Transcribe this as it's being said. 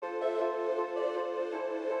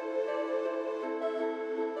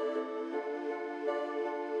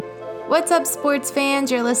What's up, sports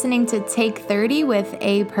fans? You're listening to Take 30 with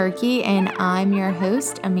A. Perky, and I'm your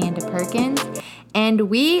host, Amanda Perkins. And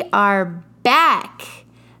we are back.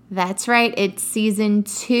 That's right, it's season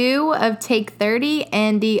 2 of Take 30,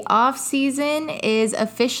 and the off season is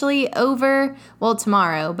officially over. Well,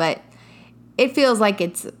 tomorrow, but it feels like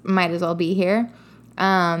it's might as well be here.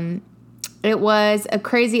 It was a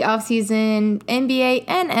crazy off season, NBA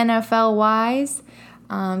and NFL wise.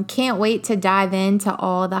 Can't wait to dive into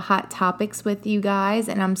all the hot topics with you guys,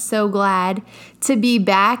 and I'm so glad to be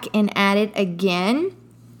back and at it again.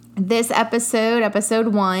 This episode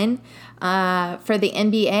 1, for the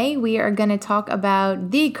NBA, we are going to talk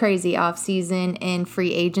about the crazy offseason in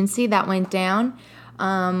free agency that went down.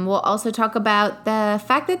 We'll also talk about the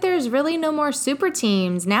fact that there's really no more super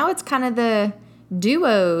teams. Now it's kind of the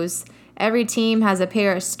duos. Every team has a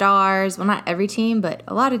pair of stars. Well, not every team, but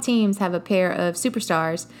a lot of teams have a pair of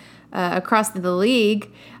superstars across the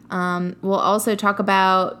league. We'll also talk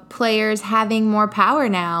about players having more power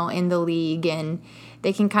now in the league, and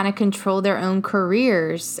they can kind of control their own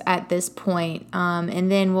careers at this point.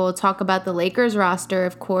 And then we'll talk about the Lakers roster,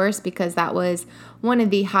 of course, because that was one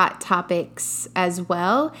of the hot topics as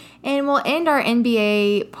well. And we'll end our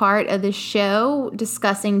NBA part of the show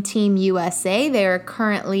discussing Team USA. They're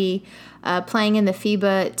currently playing in the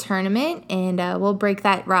FIBA tournament, and we'll break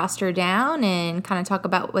that roster down and kind of talk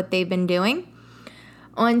about what they've been doing.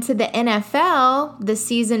 On to the NFL, the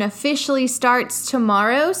season officially starts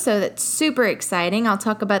tomorrow, so that's super exciting. I'll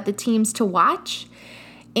talk about the teams to watch.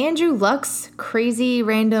 Andrew Luck's crazy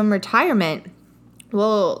random retirement.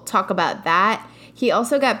 We'll talk about that. He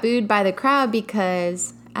also got booed by the crowd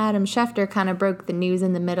because Adam Schefter kind of broke the news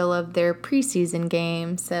in the middle of their preseason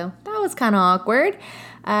game, so that was kind of awkward.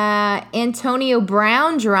 Antonio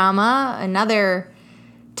Brown drama, another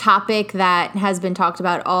topic that has been talked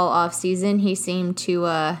about all off season. He seemed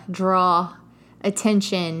to draw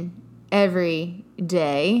attention every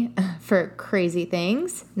day for crazy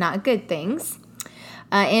things, not good things.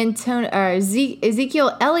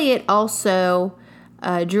 Ezekiel Elliott also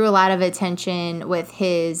drew a lot of attention with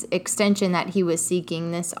his extension that he was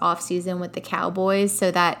seeking this offseason with the Cowboys.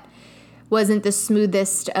 So that wasn't the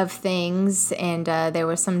smoothest of things, and there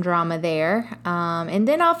was some drama there. And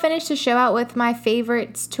then I'll finish the show out with my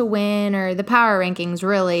favorites to win, or the power rankings,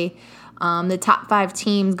 really. The top 5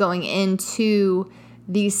 teams going into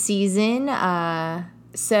the season.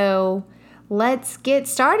 So let's get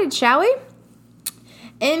started, shall we?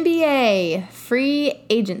 NBA free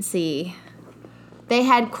agency. They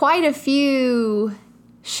had quite a few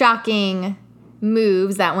shocking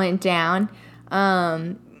moves that went down.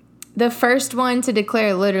 The first one to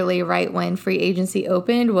declare literally right when free agency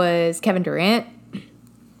opened was Kevin Durant.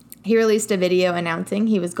 He released a video announcing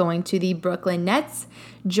he was going to the Brooklyn Nets,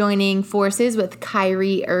 joining forces with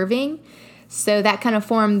Kyrie Irving. So that kind of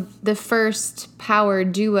formed the first power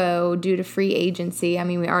duo due to free agency. I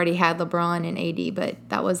mean, we already had LeBron and AD, but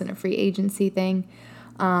that wasn't a free agency thing.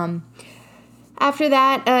 After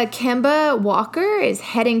that, Kemba Walker is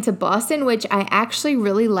heading to Boston, which I actually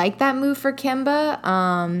really like that move for Kemba.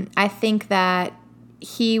 I think that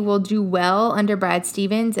he will do well under Brad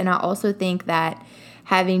Stevens, and I also think that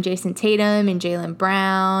having Jason Tatum and Jaylen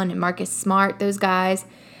Brown and Marcus Smart, those guys,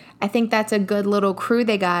 I think that's a good little crew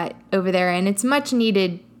they got over there, and it's much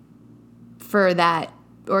needed for that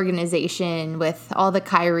organization with all the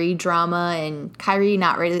Kyrie drama and Kyrie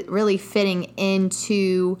not really fitting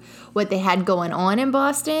into what they had going on in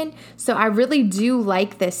Boston. So I really do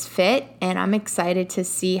like this fit, and I'm excited to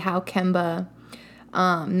see how Kemba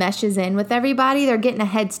meshes in with everybody. They're getting a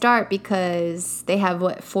head start because they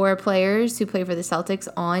have, 4 players who play for the Celtics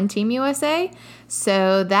on Team USA.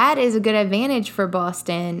 So that is a good advantage for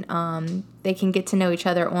Boston. They can get to know each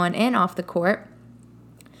other on and off the court.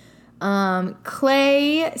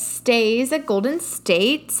 Clay stays at Golden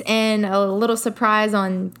State, and a little surprise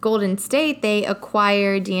on Golden State, they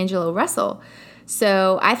acquired D'Angelo Russell.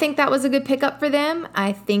 So I think that was a good pickup for them.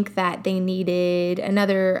 I think that they needed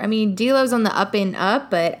another, D'Lo's on the up and up,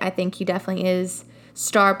 but I think he definitely is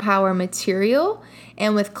star power material.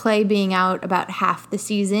 And with Clay being out about half the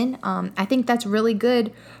season, I think that's really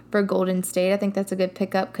good for Golden State. I think that's a good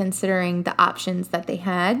pickup considering the options that they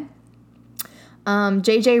had.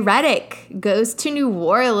 JJ Redick goes to New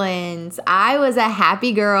Orleans. I was a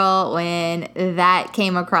happy girl when that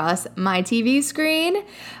came across my TV screen.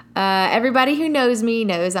 Everybody who knows me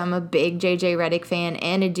knows I'm a big JJ Redick fan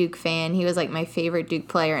and a Duke fan. He was like my favorite Duke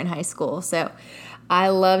player in high school. So I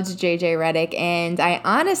loved JJ Redick, and I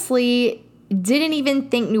honestly didn't even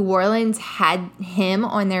think New Orleans had him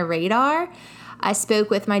on their radar. I spoke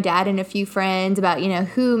with my dad and a few friends about,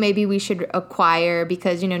 who maybe we should acquire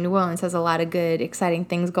because, New Orleans has a lot of good, exciting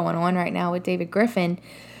things going on right now with David Griffin.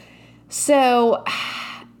 So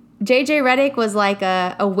JJ Redick was like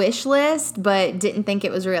a wish list, but didn't think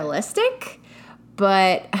it was realistic.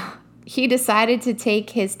 But he decided to take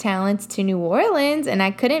his talents to New Orleans, and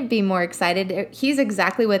I couldn't be more excited. He's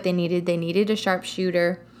exactly what they needed. They needed a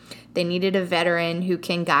sharpshooter. They needed a veteran who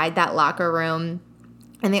can guide that locker room.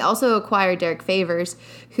 And they also acquired Derek Favors,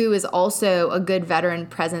 who is also a good veteran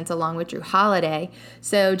presence along with Drew Holiday.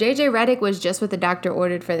 So J.J. Redick was just what the doctor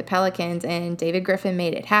ordered for the Pelicans, and David Griffin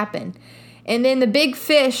made it happen. And then the big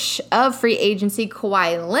fish of free agency,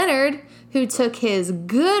 Kawhi Leonard, who took his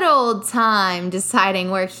good old time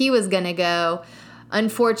deciding where he was going to go.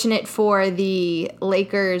 Unfortunate for the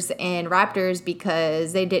Lakers and Raptors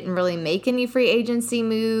because they didn't really make any free agency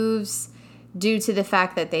moves due to the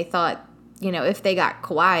fact that they thought, if they got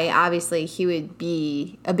Kawhi, obviously he would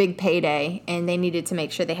be a big payday, and they needed to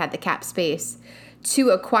make sure they had the cap space to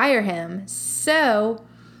acquire him. So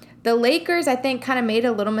the Lakers, I think, kind of made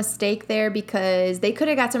a little mistake there because they could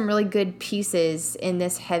have got some really good pieces in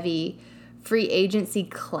this heavy free agency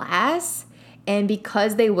class. And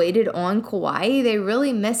because they waited on Kawhi, they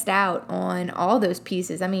really missed out on all those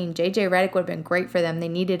pieces. I mean, J.J. Redick would have been great for them. They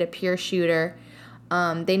needed a pure shooter.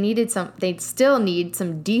 They still need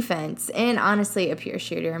some defense and honestly a pure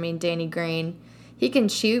shooter. I mean, Danny Green, he can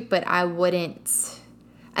shoot, but I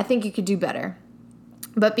think you could do better.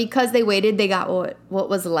 But because they waited, they got what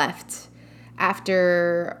was left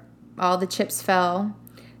after all the chips fell.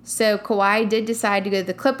 So Kawhi did decide to go to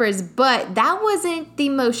the Clippers, but that wasn't the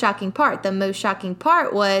most shocking part. The most shocking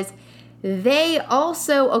part was they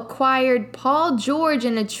also acquired Paul George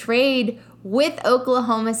in a trade with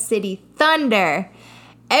Oklahoma City Thunder.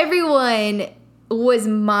 Everyone was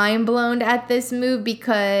mind blown at this move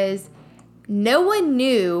because no one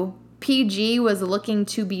knew PG was looking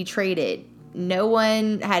to be traded. No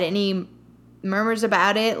one had any murmurs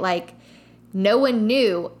about it. No one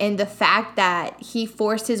knew, and the fact that he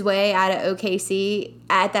forced his way out of OKC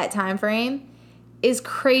at that time frame is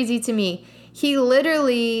crazy to me. He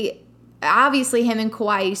literally, obviously him and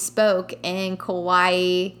Kawhi spoke, and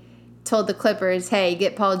Kawhi told the Clippers, hey,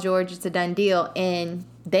 get Paul George, it's a done deal, and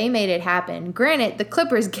they made it happen. Granted, the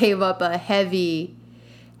Clippers gave up a heavy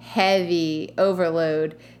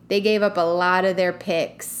overload. They gave up a lot of their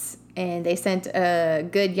picks, and they sent a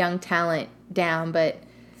good young talent down, but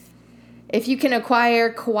if you can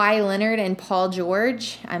acquire Kawhi Leonard and Paul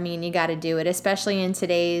George, I mean, you got to do it, especially in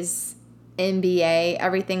today's NBA.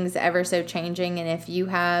 Everything's ever so changing, and if you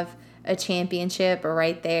have a championship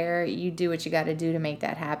right there, you do what you got to do to make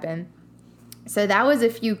that happen. So that was a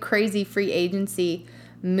few crazy free agency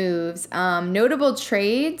moves. Notable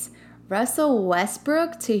trades, Russell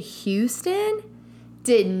Westbrook to Houston.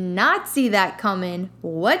 Did not see that coming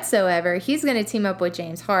whatsoever. He's going to team up with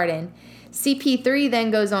James Harden. CP3 then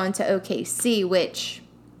goes on to OKC, which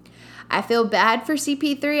I feel bad for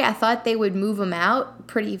CP3. I thought they would move him out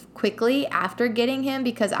pretty quickly after getting him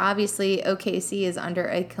because obviously OKC is under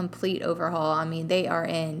a complete overhaul. I mean, they are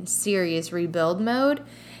in serious rebuild mode.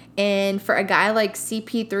 And for a guy like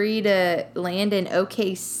CP3 to land in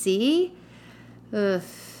OKC,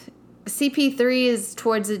 CP3 is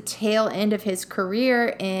towards the tail end of his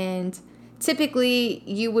career, and typically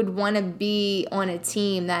you would want to be on a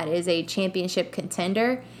team that is a championship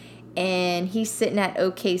contender, and he's sitting at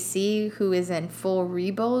OKC, who is in full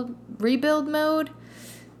rebuild mode.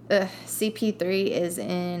 CP3 is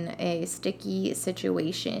in a sticky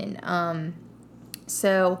situation.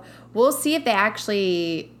 So we'll see if they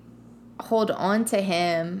actually hold on to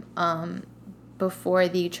him before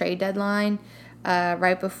the trade deadline,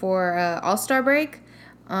 right before All-Star break.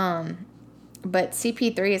 But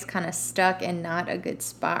CP3 is kind of stuck in not a good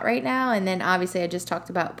spot right now. And then obviously I just talked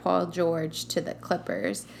about Paul George to the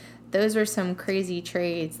Clippers. Those were some crazy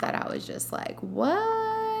trades that I was just like,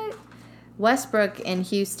 what? Westbrook in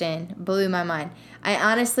Houston blew my mind. I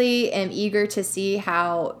honestly am eager to see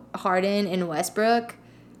how Harden and Westbrook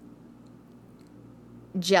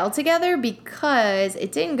gel together because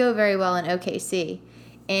it didn't go very well in OKC.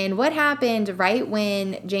 And what happened right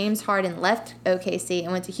when James Harden left OKC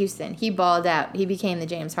and went to Houston? He balled out. He became the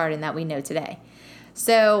James Harden that we know today.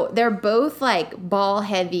 So they're both like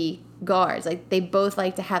ball-heavy guards. Like they both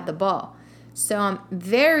like to have the ball. So I'm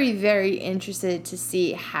very, very interested to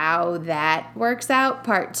see how that works out.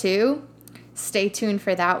 Part 2. Stay tuned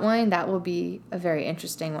for that one. That will be a very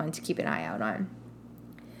interesting one to keep an eye out on.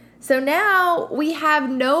 So now we have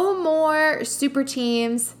no more super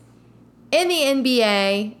teams in the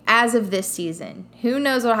NBA as of this season. Who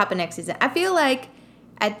knows what will happen next season? I feel like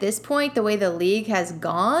at this point, the way the league has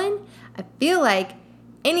gone, I feel like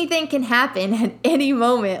anything can happen at any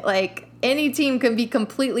moment. Like, any team can be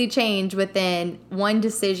completely changed within one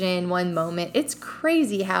decision, one moment. It's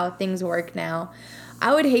crazy how things work now.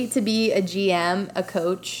 I would hate to be a GM, a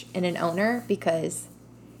coach, and an owner because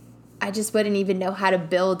I just wouldn't even know how to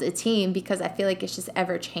build a team because I feel like it's just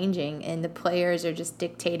ever changing and the players are just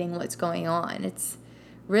dictating what's going on. It's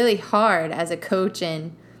really hard as a coach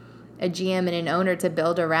and a GM and an owner to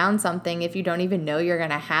build around something if you don't even know you're going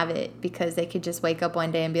to have it, because they could just wake up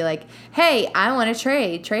one day and be like, hey, I want to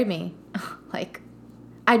trade me. Like,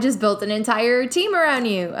 I just built an entire team around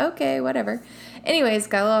you. Okay, whatever. Anyways,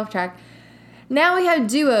 got a little off track. Now we have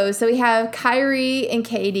duos. So we have Kyrie and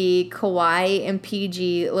KD, Kawhi and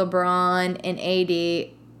PG, LeBron and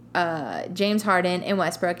AD, James Harden and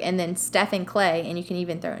Westbrook, and then Steph and Clay, and you can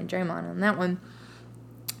even throw in Draymond on that one.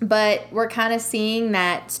 But we're kind of seeing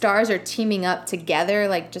that stars are teaming up together,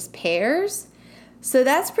 like just pairs. So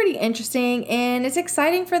that's pretty interesting, and it's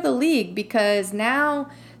exciting for the league because now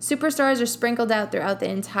superstars are sprinkled out throughout the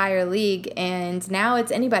entire league, and now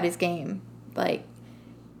it's anybody's game. Like,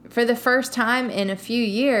 for the first time in a few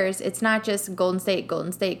years, it's not just Golden State,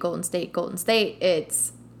 Golden State, Golden State, Golden State.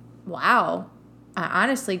 It's, wow, I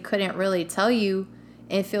honestly couldn't really tell you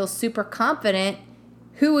and feel super confident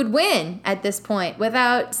who would win at this point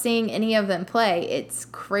without seeing any of them play. It's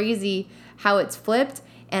crazy how it's flipped,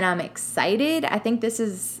 and I'm excited. I think this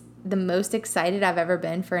is the most excited I've ever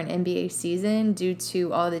been for an NBA season due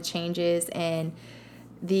to all the changes and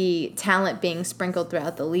the talent being sprinkled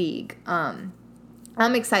throughout the league.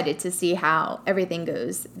 I'm excited to see how everything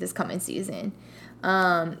goes this coming season.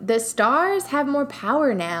 The stars have more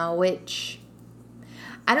power now, which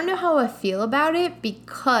I don't know how I feel about it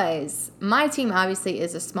because my team obviously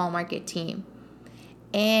is a small market team.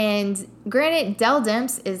 And granted, Dell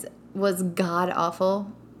Demps was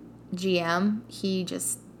god-awful GM. He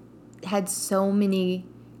just had so many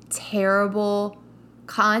terrible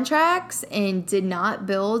contracts and did not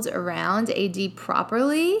build around AD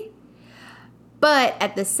properly. But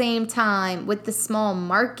at the same time, with the small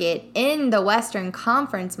market in the Western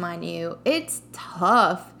Conference, mind you, it's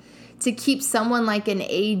tough to keep someone like an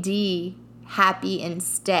AD happy and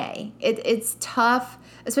stay. It's tough,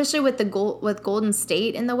 especially with with Golden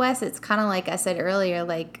State in the West. It's kind of like I said earlier,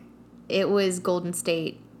 like it was Golden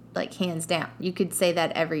State, like hands down. You could say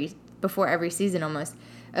that before every season almost.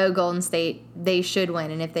 Oh, Golden State, they should win,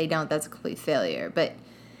 and if they don't, that's a complete failure. But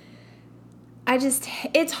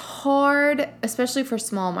it's hard, especially for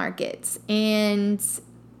small markets. And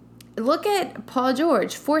look at Paul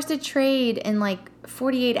George, forced a trade in like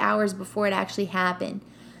 48 hours before it actually happened.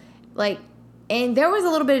 And there was a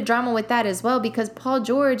little bit of drama with that as well because Paul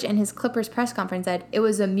George in his Clippers press conference said it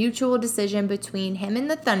was a mutual decision between him and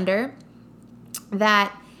the Thunder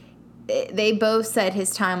that they both said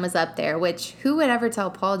his time was up there, which who would ever tell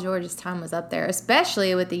Paul George his time was up there,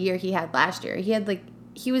 especially with the year he had last year.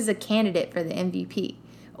 He was a candidate for the MVP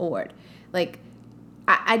award. Like,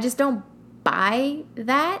 I just don't buy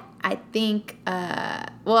that. I think,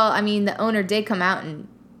 the owner did come out and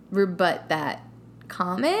rebut that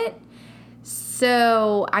comment.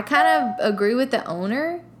 So I kind of agree with the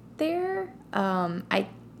owner there. I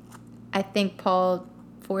think Paul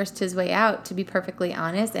forced his way out, to be perfectly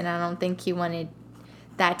honest, and I don't think he wanted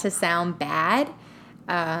that to sound bad.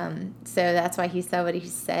 So that's why he said what he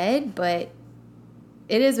said, but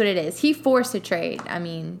it is what it is. He forced a trade. I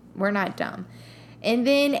mean, we're not dumb. And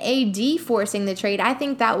then AD forcing the trade, I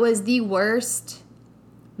think that was the worst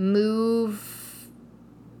move.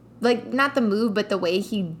 Like, not the move, but the way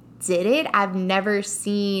he did it. I've never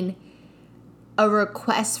seen a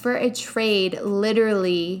request for a trade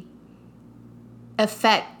literally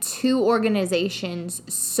affect two organizations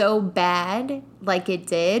so bad like it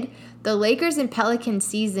did. The Lakers and Pelicans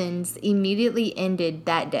seasons immediately ended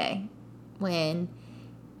that day when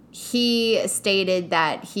he stated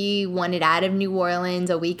that he wanted out of New Orleans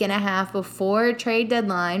a week and a half before trade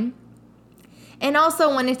deadline, and also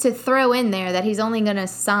wanted to throw in there that he's only going to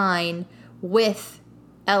sign with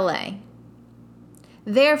LA.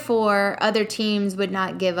 Therefore, other teams would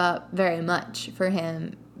not give up very much for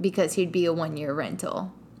him because he'd be a one-year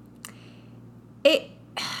rental.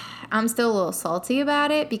 I'm still a little salty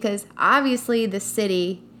about it because obviously the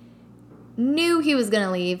city knew he was going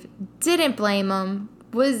to leave, didn't blame him,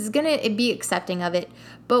 was going to be accepting of it.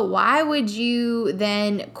 But why would you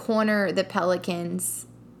then corner the Pelicans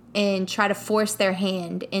and try to force their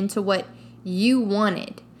hand into what you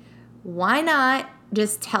wanted? Why not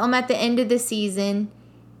just tell them at the end of the season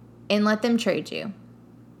and let them trade you?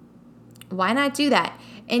 Why not do that?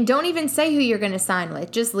 And don't even say who you're going to sign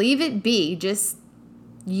with. Just leave it be. Just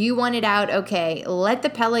You want it out, okay, let the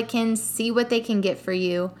Pelicans see what they can get for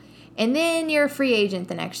you, and then you're a free agent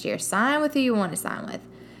the next year. Sign with who you want to sign with.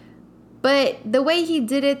 But the way he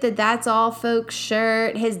did it, that's all folks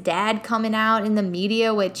shirt, his dad coming out in the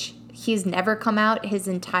media, which he's never come out his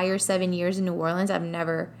entire 7 years in New Orleans. I've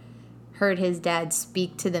never heard his dad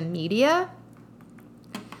speak to the media.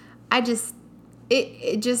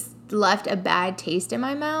 It just left a bad taste in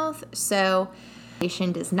my mouth. So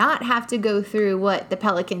nation does not have to go through what the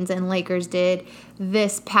Pelicans and Lakers did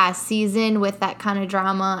this past season with that kind of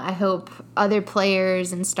drama. I hope other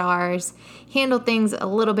players and stars handle things a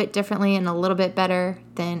little bit differently and a little bit better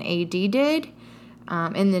than AD did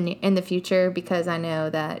in the future, because I know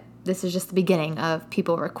that this is just the beginning of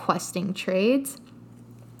people requesting trades.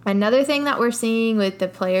 Another thing that we're seeing with the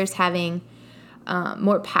players having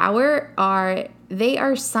more power they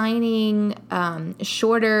are signing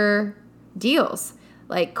shorter deals.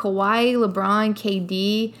 Like Kawhi, LeBron,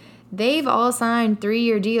 KD, they've all signed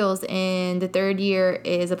 3-year deals, and the third year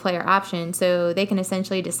is a player option. So they can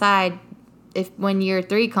essentially decide if when year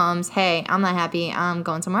 3 comes, hey, I'm not happy, I'm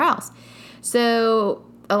going somewhere else. So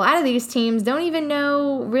a lot of these teams don't even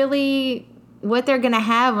know really what they're going to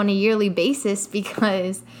have on a yearly basis,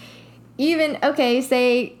 because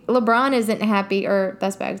say LeBron isn't happy, or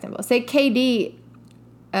that's a bad example. Say KD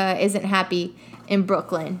isn't happy in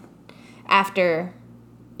Brooklyn after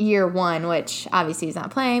year 1, which obviously he's not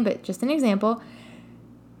playing, but just an example.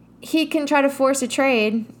 He can try to force a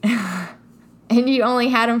trade, and you only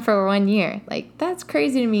had him for 1 year. Like, that's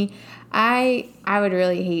crazy to me. I would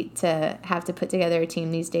really hate to have to put together a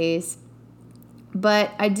team these days.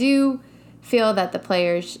 But I do feel that the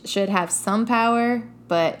players should have some power,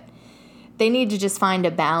 but they need to just find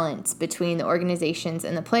a balance between the organizations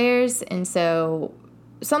and the players. And so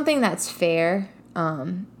something that's fair.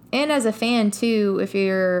 And as a fan, too, if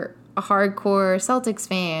you're a hardcore Celtics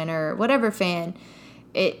fan or whatever fan,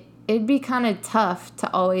 it'd be kind of tough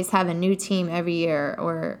to always have a new team every year,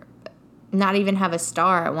 or not even have a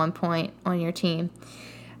star at one point on your team.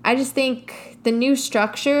 I just think the new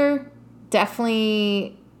structure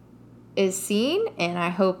definitely is seen, and I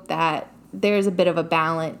hope that there's a bit of a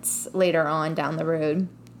balance later on down the road.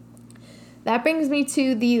 That brings me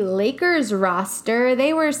to the Lakers roster.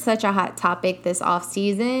 They were such a hot topic this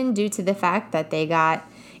offseason due to the fact that they got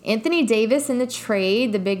Anthony Davis in the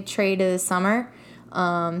trade, the big trade of the summer,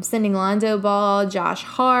 sending Lonzo Ball, Josh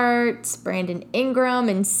Hart, Brandon Ingram,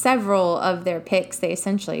 and several of their picks. They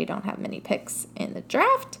essentially don't have many picks in the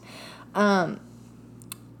draft.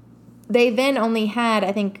 They then only had,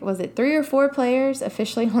 I think, was it 3 or 4 players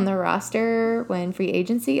officially on the roster when free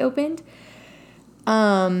agency opened.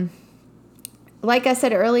 Like I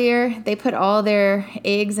said earlier, they put all their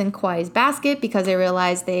eggs in Kawhi's basket because they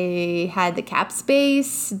realized they had the cap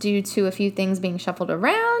space due to a few things being shuffled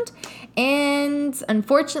around. And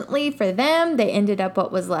unfortunately for them, they ended up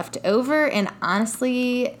what was left over. And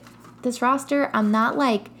honestly, this roster, I'm not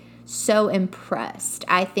so impressed.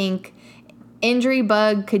 I think injury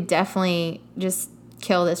bug could definitely just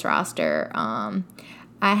kill this roster.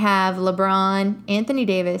 I have LeBron, Anthony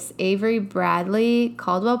Davis, Avery Bradley,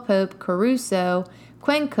 Caldwell Pope, Caruso,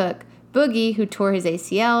 Quinn Cook, Boogie, who tore his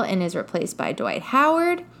ACL and is replaced by Dwight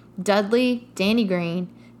Howard, Dudley, Danny Green,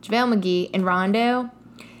 JaVale McGee, and Rondo.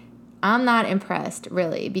 I'm not impressed,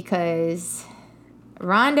 really, because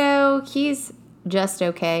Rondo, he's just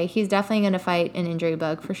okay. He's definitely going to fight an injury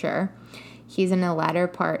bug for sure. He's in the latter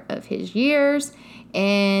part of his years.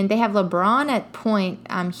 And they have LeBron at point,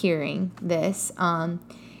 I'm hearing this. And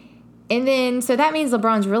then, so that means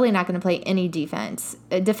LeBron's really not going to play any defense.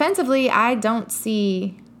 Defensively, I don't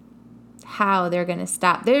see how they're going to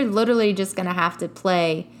stop. They're literally just going to have to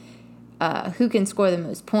play who can score the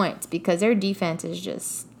most points, because their defense is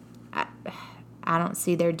just, I don't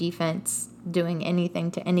see their defense doing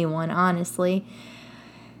anything to anyone, honestly.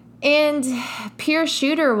 And pure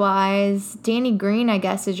shooter-wise, Danny Green, I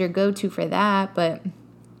guess, is your go-to for that, but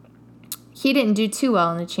he didn't do too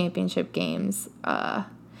well in the championship games. I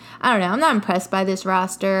don't know. I'm not impressed by this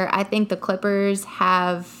roster. I think the Clippers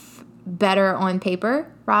have better on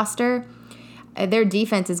paper roster. Their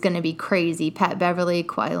defense is going to be crazy. Pat Beverly,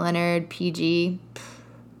 Kawhi Leonard, PG.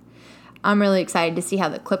 I'm really excited to see how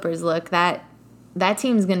the Clippers look. That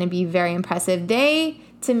team's going to be very impressive.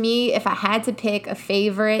 To me, if I had to pick a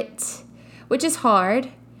favorite, which is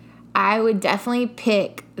hard, I would definitely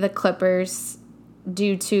pick the Clippers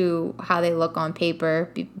due to how they look on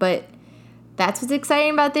paper. But that's what's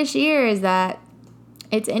exciting about this year, is that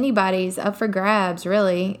it's anybody's up for grabs,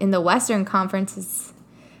 really. In the Western Conference, it's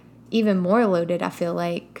even more loaded, I feel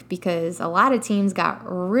like, because a lot of teams got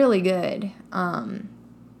really good.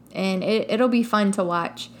 And it'll be fun to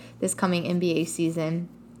watch this coming NBA season.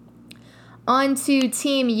 On to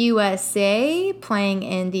Team USA playing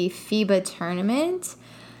in the FIBA tournament.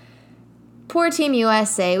 Poor Team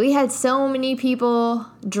USA. We had so many people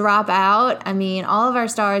drop out. I mean, all of our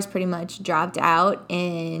stars pretty much dropped out.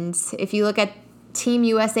 And if you look at Team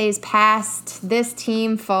USA's past, this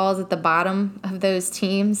team falls at the bottom of those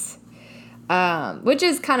teams, which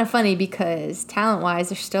is kind of funny because talent-wise,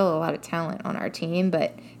 there's still a lot of talent on our team.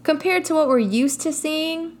 But compared to what we're used to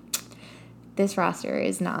seeing, this roster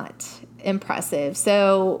is not impressive.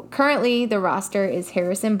 So currently the roster is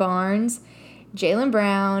Harrison Barnes, Jaylen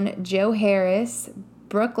Brown, Joe Harris,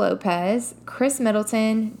 Brooke Lopez, Chris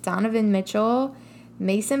Middleton, Donovan Mitchell,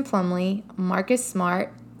 Mason Plumlee, Marcus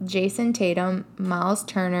Smart, Jason Tatum, Miles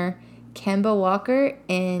Turner, Kemba Walker,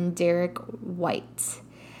 and Derek White.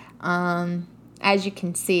 As you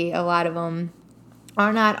can see, a lot of them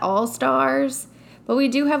are not all-stars, but we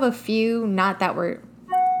do have a few, not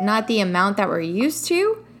the amount that we're used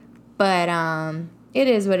to, but it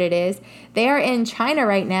is what it is. They are in China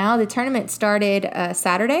right now. The tournament started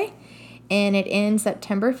Saturday, and it ends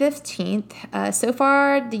September 15th. So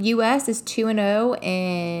far, the U.S. is 2-0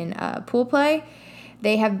 in pool play.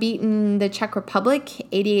 They have beaten the Czech Republic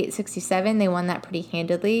 88-67. They won that pretty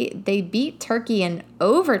handedly. They beat Turkey in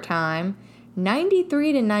overtime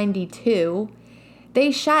 93-92. They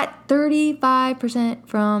shot 35%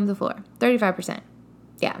 from the floor. 35%.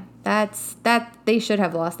 Yeah, that they should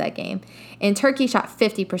have lost that game. And Turkey shot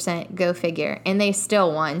 50%, go figure, and they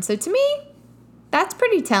still won. So to me, that's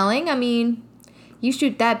pretty telling. I mean, you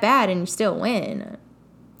shoot that bad and you still win.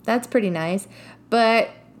 That's pretty nice. But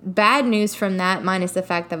bad news from that, minus the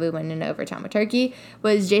fact that we went into overtime with Turkey,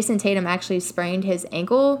 was Jason Tatum actually sprained his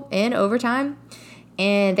ankle in overtime,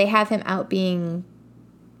 and they have him out being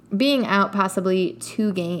out possibly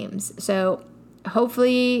 2 games. So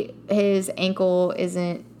hopefully his ankle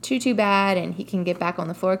isn't too bad and he can get back on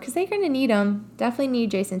the floor because they're going to need him. Definitely need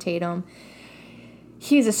Jason Tatum.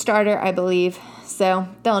 He's a starter, I believe, so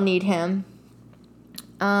they'll need him.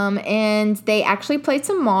 And they actually play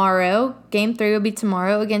tomorrow. Game 3 will be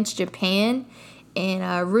tomorrow against Japan.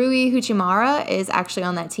 And Rui Hachimura is actually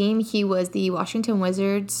on that team. He was the Washington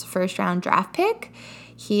Wizards' first-round draft pick.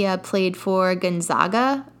 He played for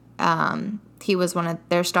Gonzaga. He was one of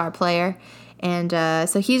their star player. And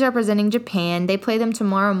so he's representing Japan. They play them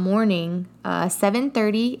tomorrow morning,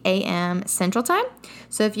 7:30 a.m. Central Time.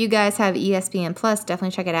 So if you guys have ESPN Plus,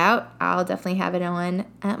 definitely check it out. I'll definitely have it on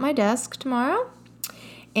at my desk tomorrow.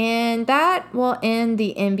 And that will end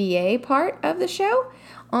the NBA part of the show.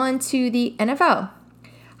 On to the NFL.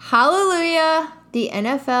 Hallelujah! The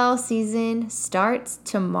NFL season starts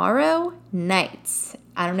tomorrow night.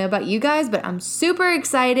 I don't know about you guys, but I'm super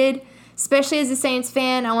excited. Especially as a Saints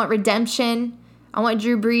fan, I want redemption. I want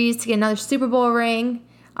Drew Brees to get another Super Bowl ring.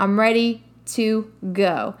 I'm ready to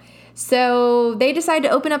go. So they decided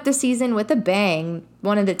to open up the season with a bang,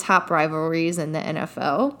 one of the top rivalries in the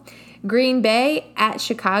NFL. Green Bay at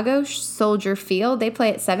Chicago, Soldier Field. They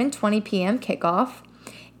play at 7:20 p.m. kickoff.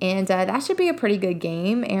 And that should be a pretty good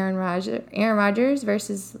game. Aaron Rodgers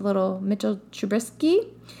versus little Mitchell Trubisky.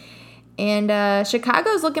 And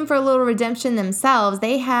Chicago's looking for a little redemption themselves.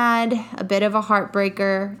 They had a bit of a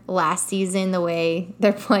heartbreaker last season, the way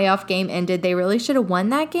their playoff game ended. They really should have won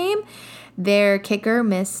that game. Their kicker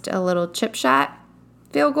missed a little chip shot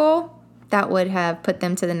field goal that would have put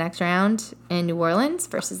them to the next round in New Orleans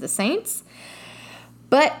versus the Saints.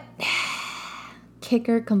 But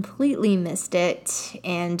kicker completely missed it.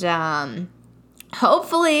 And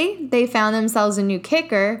hopefully they found themselves a new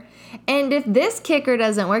kicker. And if this kicker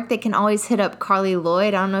doesn't work, they can always hit up Carly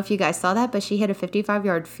Lloyd. I don't know if you guys saw that, but she hit a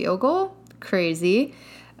 55-yard field goal. Crazy.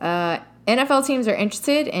 NFL teams are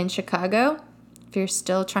interested in Chicago. If you're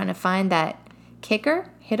still trying to find that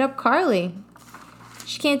kicker, hit up Carly.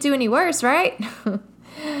 She can't do any worse, right?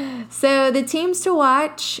 So the teams to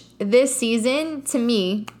watch this season, to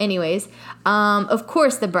me anyways, of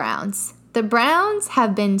course the Browns. The Browns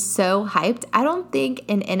have been so hyped. I don't think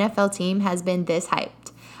an NFL team has been this hyped.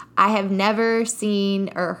 I have never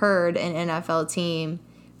seen or heard an NFL team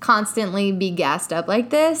constantly be gassed up like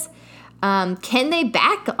this. Can they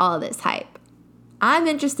back all this hype? I'm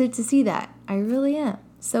interested to see that. I really am.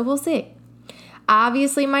 So we'll see.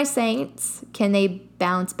 Obviously, my Saints, can they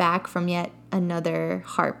bounce back from yet another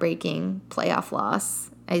heartbreaking playoff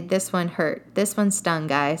loss? This one hurt. This one stung,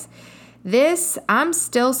 guys. I'm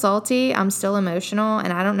still salty. I'm still emotional,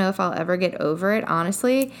 and I don't know if I'll ever get over it,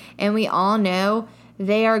 honestly. And we all know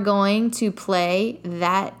they are going to play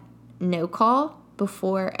that no call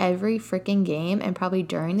before every freaking game and probably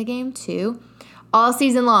during the game too, all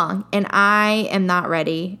season long. And I am not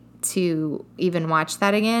ready to even watch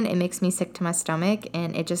that again. It makes me sick to my stomach,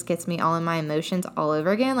 and it just gets me all in my emotions all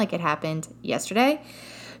over again like it happened yesterday.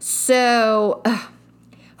 So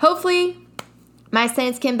hopefully my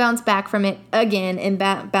Saints can bounce back from it again and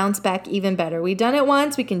bounce back even better. We've done it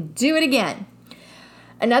once. We can do it again.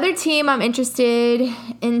 Another team I'm interested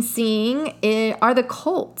in seeing are the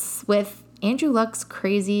Colts. With Andrew Luck's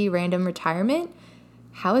crazy random retirement,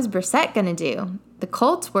 how is Brissett going to do? The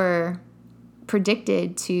Colts were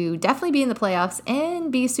predicted to definitely be in the playoffs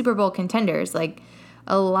and be Super Bowl contenders. Like,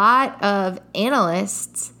 a lot of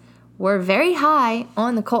analysts were very high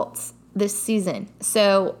on the Colts this season.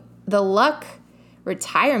 So the Luck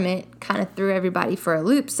retirement kind of threw everybody for a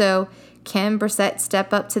loop. So can Brissett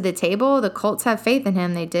step up to the table? The Colts have faith in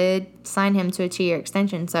him. They did sign him to a 2-year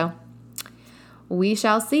extension. So we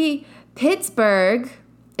shall see. Pittsburgh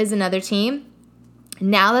is another team.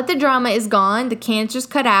 Now that the drama is gone, the can's just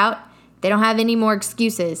cut out. They don't have any more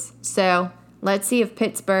excuses. So let's see if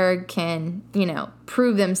Pittsburgh can,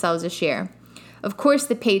 prove themselves this year. Of course,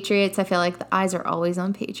 the Patriots, I feel like the eyes are always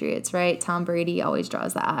on Patriots, right? Tom Brady always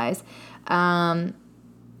draws the eyes.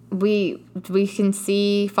 We can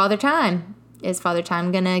see Father Time. Is Father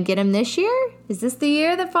Time going to get him this year? Is this the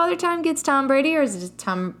year that Father Time gets Tom Brady, or is it just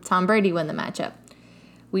Tom Brady win the matchup?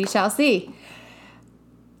 We shall see.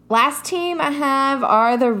 Last team I have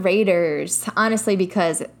are the Raiders, honestly,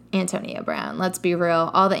 because Antonio Brown. Let's be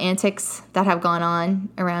real. All the antics that have gone on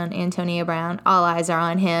around Antonio Brown, all eyes are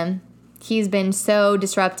on him. He's been so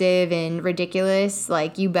disruptive and ridiculous.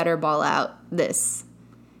 Like, you better ball out this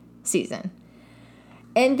season.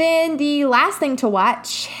 And then the last thing to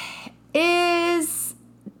watch is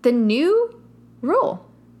the new rule.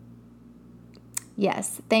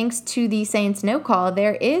 Yes, thanks to the Saints no call,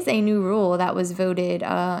 there is a new rule that was voted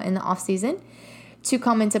in the offseason to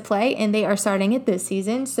come into play, and they are starting it this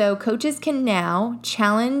season. So coaches can now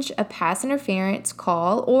challenge a pass interference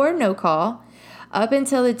call or no call up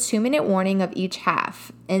until the 2-minute warning of each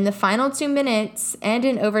half. In the final 2 minutes and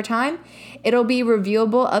in overtime, it'll be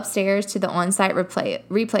reviewable upstairs to the on-site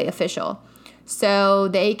replay official.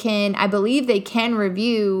 So I believe they can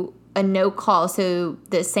review a no call, so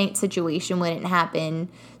the Saints situation wouldn't happen.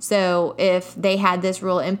 So if they had this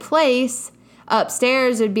rule in place,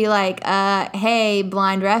 upstairs would be like, hey,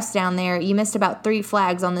 blind refs down there, you missed about 3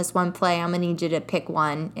 flags on this one play. I'm going to need you to pick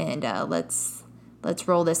one, and let's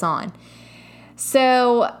roll this on.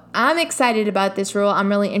 So I'm excited about this rule. I'm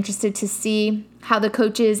really interested to see how the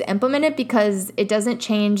coaches implement it, because it doesn't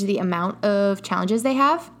change the amount of challenges they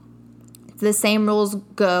have. The same rules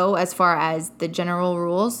go as far as the general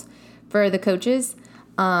rules for the coaches.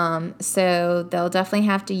 So they'll definitely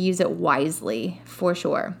have to use it wisely for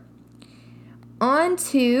sure. On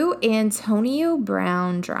to Antonio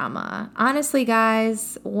Brown drama. Honestly,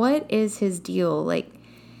 guys, what is his deal? Like,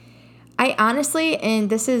 I honestly, and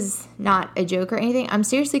this is not a joke or anything, I'm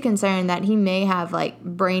seriously concerned that he may have,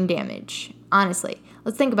 brain damage. Honestly.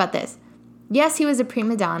 Let's think about this. Yes, he was a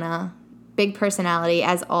prima donna, big personality,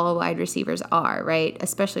 as all wide receivers are, right?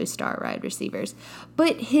 Especially star wide receivers.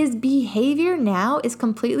 But his behavior now is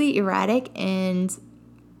completely erratic and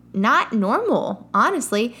not normal,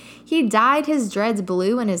 honestly. He dyed his dreads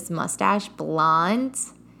blue and his mustache blonde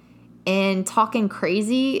and talking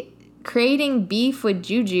crazy, creating beef with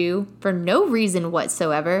Juju for no reason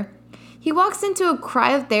whatsoever. He walks into a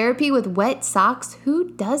cryotherapy with wet socks. Who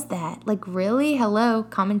does that? Really? Hello,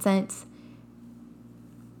 common sense.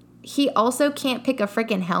 He also can't pick a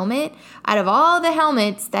freaking helmet. Out of all the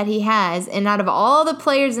helmets that he has, and out of all the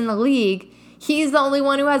players in the league, he's the only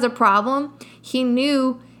one who has a problem. He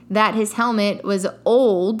knew that his helmet was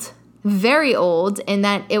old, very old, and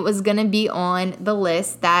that it was going to be on the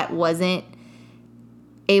list that wasn't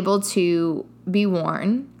able to be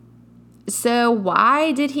worn. So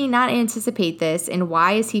why did he not anticipate this, and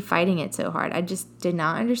why is he fighting it so hard? I just did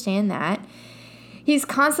not understand that. He's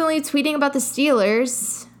constantly tweeting about the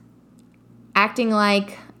Steelers, acting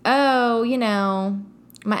like, oh,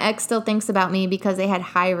 my ex still thinks about me because they had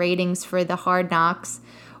high ratings for the Hard Knocks,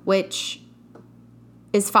 which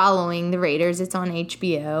is following the Raiders. It's on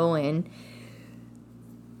HBO, and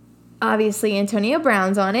obviously Antonio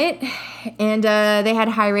Brown's on it, and they had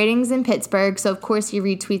high ratings in Pittsburgh, so of course he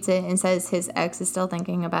retweets it and says his ex is still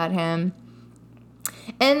thinking about him.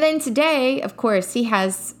 And then today, of course, he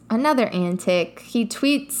has another antic. He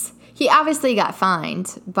tweets, he obviously got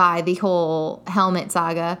fined by the whole helmet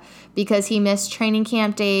saga because he missed training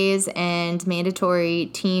camp days and mandatory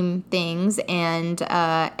team things, and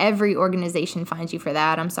every organization fines you for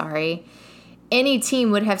that. I'm sorry. Any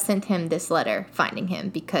team would have sent him this letter finding him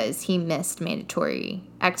because he missed mandatory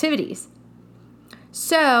activities.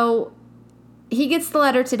 So he gets the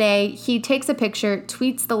letter today. He takes a picture,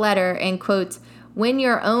 tweets the letter, and quotes, "When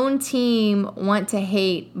your own team want to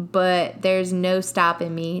hate, but there's no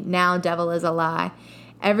stopping me. Now devil is a lie.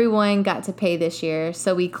 Everyone got to pay this year,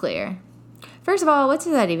 so we clear." First of all, what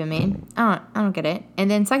does that even mean? I don't get it.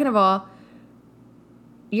 And then second of all,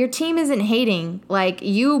 your team isn't hating. Like,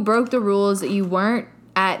 you broke the rules. You weren't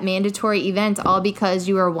at mandatory events all because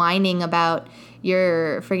you were whining about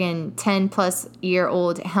your friggin'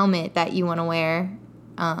 10-plus-year-old helmet that you want to wear.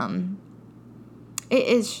 It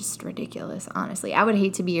is just ridiculous, honestly. I would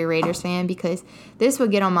hate to be a Raiders fan because this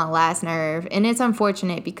would get on my last nerve. And it's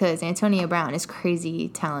unfortunate because Antonio Brown is crazy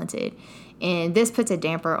talented. And this puts a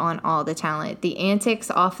damper on all the talent. The antics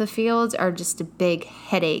off the field are just a big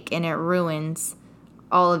headache, and it ruins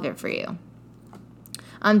all of it for you.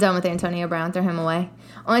 I'm done with Antonio Brown. Throw him away.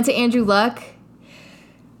 On to Andrew Luck.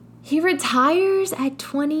 He retires at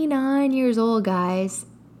 29 years old, guys.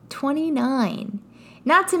 29.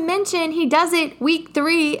 Not to mention, he does it week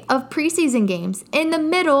 3 of preseason games in the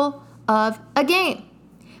middle of a game.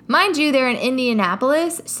 Mind you, they're in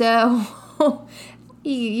Indianapolis, so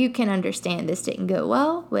you can understand this didn't go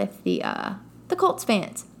well with the Colts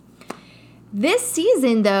fans. This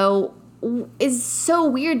season, though, is so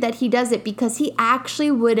weird that he does it because he actually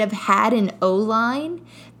would have had an O-line.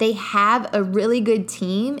 They have a really good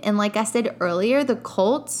team. And like I said earlier, the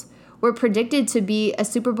Colts were predicted to be a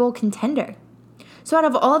Super Bowl contender. So out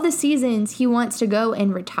of all the seasons he wants to go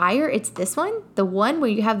and retire, it's this one, the one where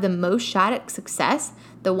you have the most shot at success,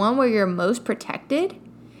 the one where you're most protected.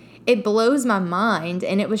 It blows my mind,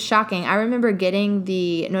 and it was shocking. I remember getting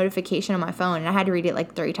the notification on my phone, and I had to read it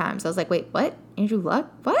like 3 times. I was like, wait, what? Andrew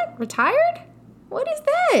Luck? What? Retired? What is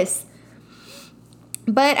this?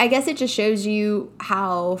 But I guess it just shows you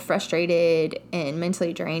how frustrated and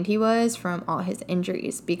mentally drained he was from all his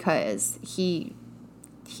injuries, because he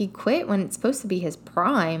quit when it's supposed to be his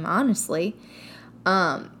prime, honestly.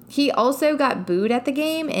 He also got booed at the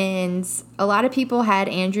game, and a lot of people had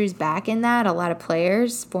Andrew's back in that, a lot of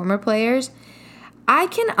players, former players. I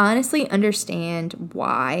can honestly understand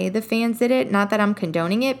why the fans did it. Not that I'm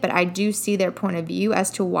condoning it, but I do see their point of view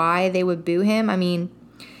as to why they would boo him. I mean,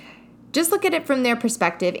 just look at it from their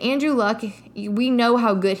perspective. Andrew Luck, we know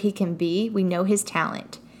how good he can be. We know his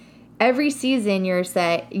talent. Every season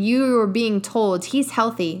you are being told he's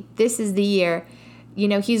healthy. This is the year. You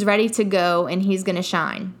know, he's ready to go and he's going to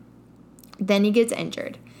shine. Then he gets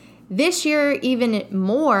injured. This year, even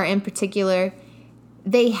more in particular,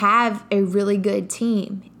 they have a really good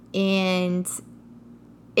team. And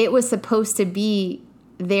it was supposed to be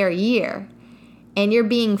their year. And you're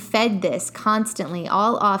being fed this constantly,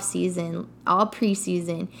 all off season, all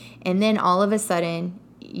preseason. And then all of a sudden,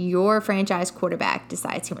 your franchise quarterback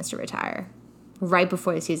decides he wants to retire right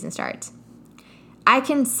before the season starts. I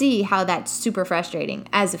can see how that's super frustrating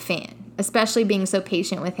as a fan, especially being so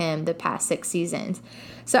patient with him the past 6 seasons.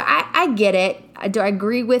 So I get it. Do I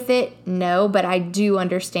agree with it? No, but I do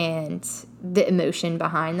understand the emotion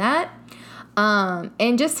behind that.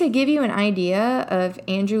 And just to give you an idea of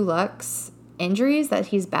Andrew Luck's injuries that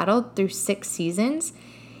he's battled through 6 seasons,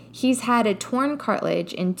 he's had a torn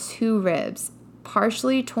cartilage in 2 ribs,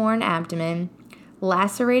 partially torn abdomen,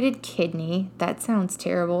 lacerated kidney, that sounds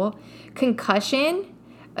terrible, concussion,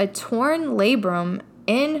 a torn labrum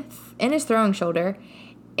in his throwing shoulder,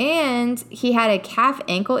 and he had a calf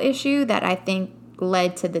ankle issue that I think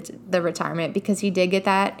led to the retirement, because he did get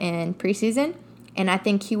that in preseason, and I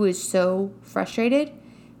think he was so frustrated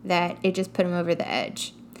that it just put him over the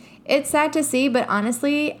edge. It's sad to see, but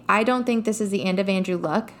honestly, I don't think this is the end of Andrew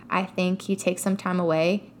Luck. I think he takes some time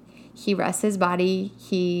away. He rests his body,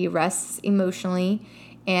 he rests emotionally,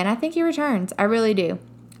 and I think he returns. I really do.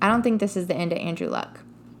 I don't think this is the end of Andrew Luck.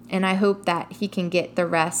 And I hope that he can get the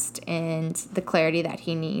rest and the clarity that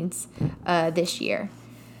he needs this year.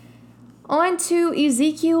 On to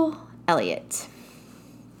Ezekiel Elliott.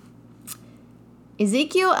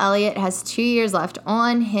 Ezekiel Elliott has 2 years left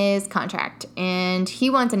on his contract, and he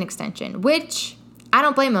wants an extension, which I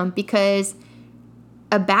don't blame him, because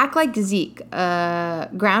a back like Zeke,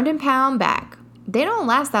 ground and pound back, they don't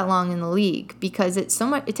last that long in the league, because it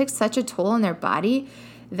takes such a toll on their body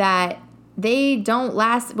that they don't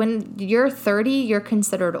last. When you're 30, you're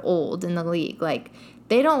considered old in the league. Like,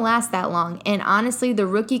 they don't last that long. And honestly, the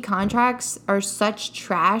rookie contracts are such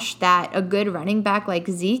trash that a good running back like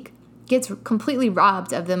Zeke gets completely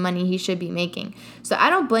robbed of the money he should be making. So I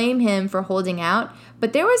don't blame him for holding out,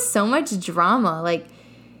 but there was so much drama. Like,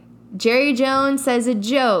 Jerry Jones says a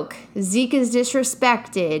joke, Zeke is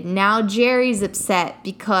disrespected. Now Jerry's upset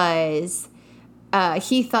because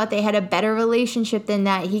he thought they had a better relationship than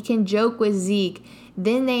that. He can joke with Zeke.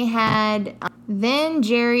 Then they had Then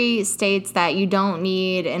Jerry states that you don't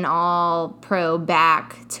need an all-pro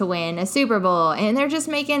back to win a Super Bowl. And they're just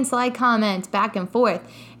making sly comments back and forth.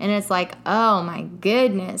 And it's like, oh my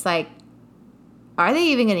goodness. Like, are they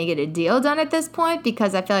even going to get a deal done at this point?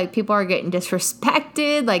 Because I feel like people are getting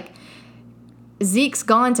disrespected. Like, Zeke's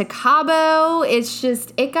gone to Cabo. It's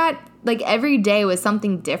just, it got, like, every day was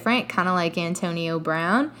something different, kind of like Antonio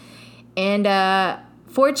Brown. And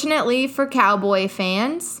fortunately for Cowboy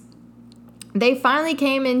fans, they finally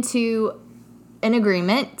came into an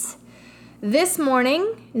agreement. This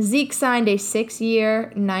morning, Zeke signed a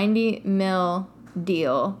 6-year, $90 million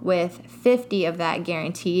deal with 50 of that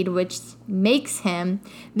guaranteed, which makes him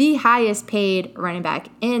the highest paid running back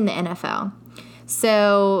in the NFL.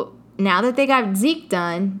 So now that they got Zeke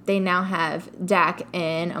done, they now have Dak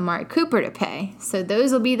and Amari Cooper to pay. So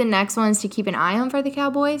those will be the next ones to keep an eye on for the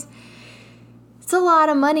Cowboys. It's a lot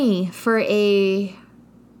of money for a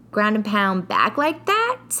ground and pound back like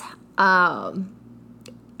that.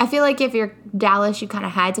 I feel like if you're Dallas, you kind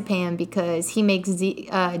of had to pay him because he makes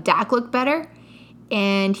Dak look better.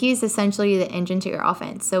 And he's essentially the engine to your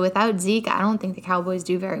offense. So without Zeke, I don't think the Cowboys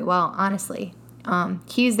do very well, honestly.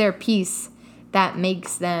 He's their piece that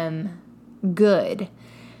makes them good.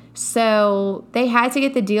 So they had to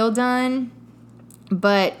get the deal done.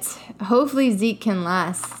 But hopefully Zeke can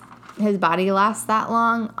last. His body lasts that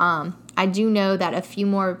long. I do know that a few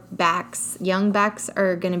more backs, young backs,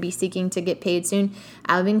 are going to be seeking to get paid soon.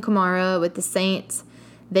 Alvin Kamara with the Saints.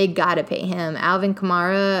 They got to pay him. Alvin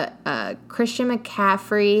Kamara, Christian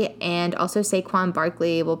McCaffrey, and also Saquon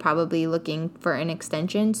Barkley will probably be looking for an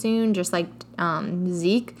extension soon, just like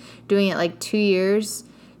Zeke, doing it like 2 years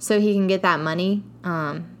so he can get that money,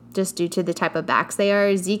 just due to the type of backs they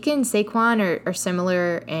are. Zeke and Saquon are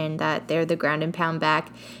similar in that they're the ground and pound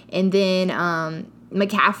back. And then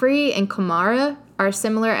McCaffrey and Kamara are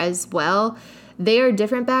similar as well. They are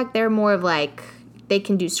different back. They're more of like, they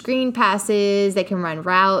can do screen passes, they can run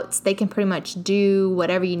routes, they can pretty much do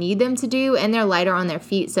whatever you need them to do, and they're lighter on their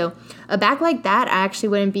feet. So a back like that, I actually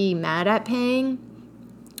wouldn't be mad at paying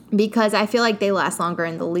because I feel like they last longer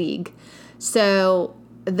in the league. So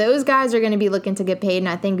those guys are going to be looking to get paid, and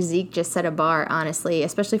I think Zeke just set a bar, honestly,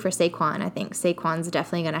 especially for Saquon. I think Saquon's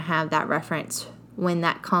definitely going to have that reference when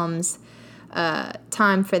that comes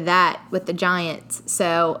time for that with the Giants.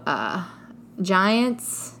 So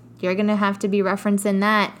Giants, you're going to have to be referencing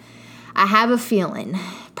that. I have a feeling.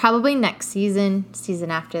 Probably next season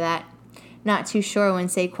after that. Not too sure when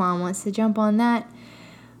Saquon wants to jump on that.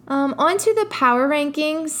 On to the power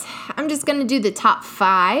rankings. I'm just going to do the top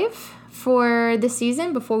 5 for the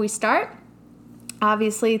season before we start.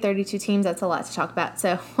 Obviously, 32 teams, that's a lot to talk about.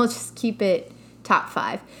 So we'll just keep it top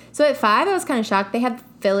 5. So at 5, I was kind of shocked. They have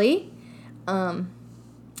Philly.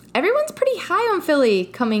 Everyone's pretty high on Philly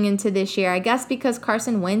coming into this year, I guess because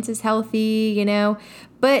Carson Wentz is healthy, you know.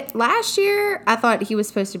 But last year, I thought he was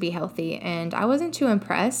supposed to be healthy, and I wasn't too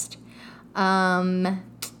impressed. I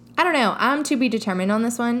don't know. I'm to be determined on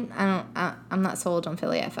this one. I'm not sold on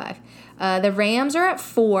Philly at 5. The Rams are at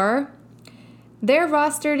 4. Their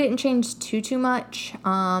roster didn't change too much.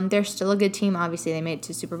 They're still a good team. Obviously, they made it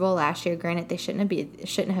to Super Bowl last year. Granted, they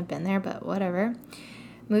shouldn't have been there, but whatever.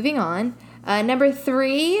 Moving on. Number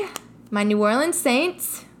 3, my New Orleans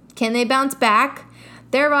Saints. Can they bounce back?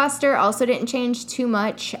 Their roster also didn't change too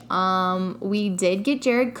much. We did get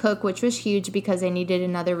Jared Cook, which was huge because they needed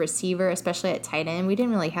another receiver, especially at tight end. We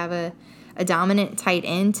didn't really have a dominant tight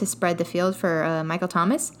end to spread the field for Michael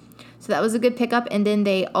Thomas. So that was a good pickup. And then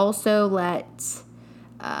they also let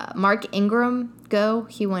Mark Ingram go.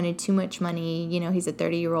 He wanted too much money. You know, he's a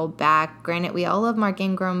 30-year-old back. Granted, we all love Mark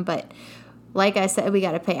Ingram, but like I said, we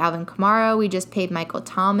got to pay Alvin Kamara. We just paid Michael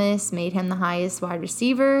Thomas, made him the highest wide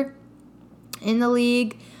receiver in the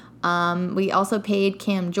league. We also paid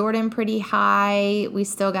Cam Jordan pretty high. We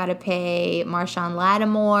still got to pay Marshawn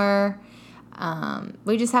Lattimore.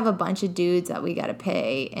 We just have a bunch of dudes that we got to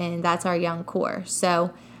pay, and that's our young core.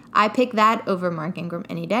 So I pick that over Mark Ingram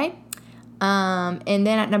any day. And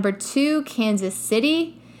then at number 2, Kansas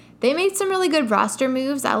City. They made some really good roster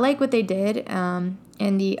moves. I like what they did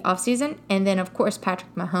in the offseason. And then, of course,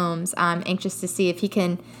 Patrick Mahomes. I'm anxious to see if he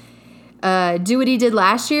can do what he did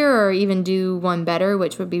last year or even do one better,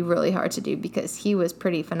 which would be really hard to do because he was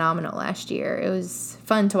pretty phenomenal last year. It was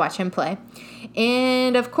fun to watch him play.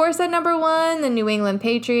 And, of course, at number 1, the New England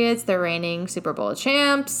Patriots. They're reigning Super Bowl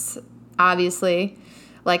champs, obviously.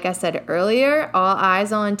 Like I said earlier, all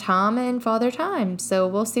eyes on Tom and Father Time. So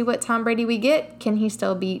we'll see what Tom Brady we get. Can he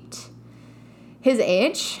still beat his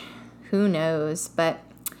age? Who knows? But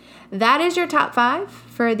that is your top 5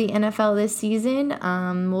 for the NFL this season.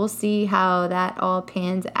 We'll see how that all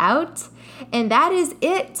pans out. And that is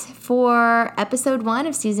it for episode 1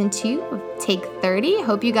 of season 2 of Take 30.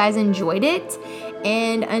 Hope you guys enjoyed it.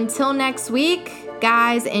 And until next week,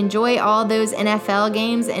 guys, enjoy all those NFL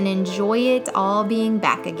games and enjoy it all being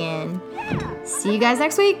back again. See you guys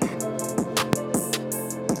next week.